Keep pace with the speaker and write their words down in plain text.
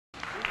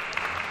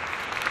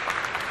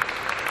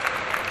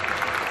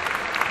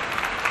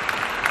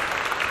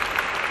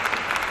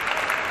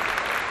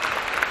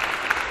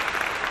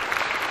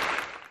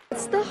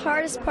What's the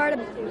hardest part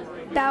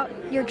about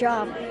your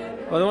job?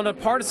 Well, one of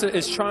the parts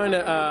is trying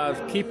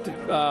to keep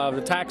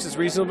the taxes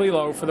reasonably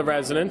low for the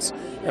residents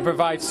and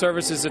provide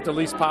services at the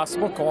least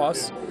possible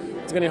cost.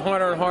 It's getting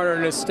harder and harder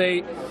in this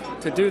state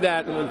to do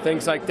that and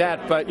things like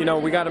that. But you know,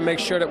 we got to make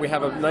sure that we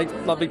have a nice,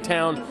 lovely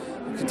town.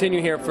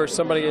 Continue here for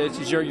somebody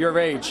that's your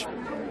age.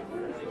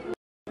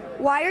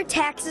 Why are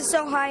taxes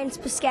so high in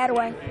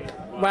Piscataway?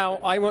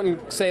 Well, I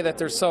wouldn't say that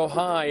they're so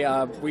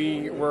high.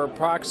 We were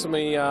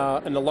approximately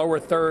in the lower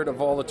third of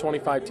all the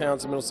 25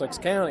 towns in Middlesex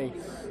County.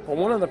 But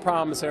one of the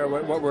problems there,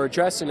 what we're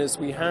addressing is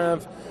we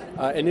have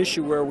an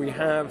issue where we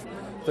have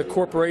the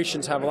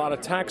corporations have a lot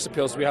of tax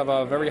appeals. We have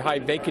a very high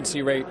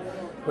vacancy rate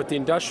with the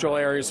industrial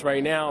areas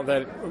right now,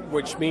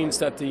 which means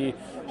that the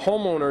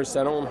homeowners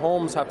that own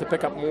homes have to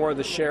pick up more of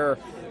the share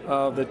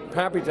of the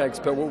property tax.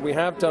 But what we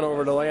have done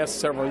over the last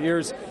several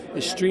years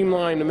is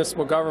streamline the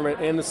municipal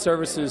government and the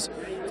services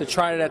to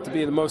try that to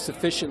be the most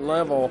efficient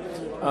level,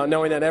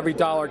 knowing that every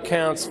dollar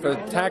counts for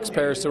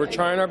taxpayers. So we're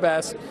trying our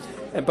best,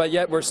 but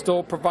yet we're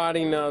still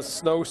providing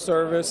snow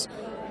service,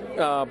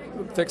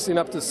 fixing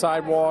up the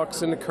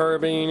sidewalks and the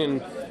curbing,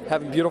 and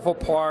having beautiful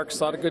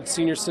parks, a lot of good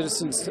senior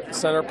citizens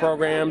center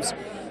programs,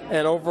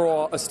 and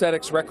overall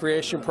aesthetics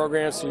recreation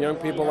programs for young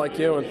people like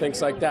you and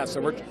things like that.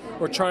 So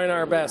we're trying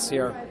our best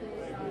here.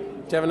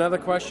 Do you have another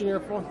question here,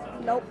 Paul?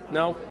 Nope.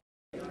 No?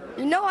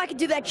 You know I could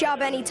do that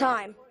job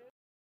anytime.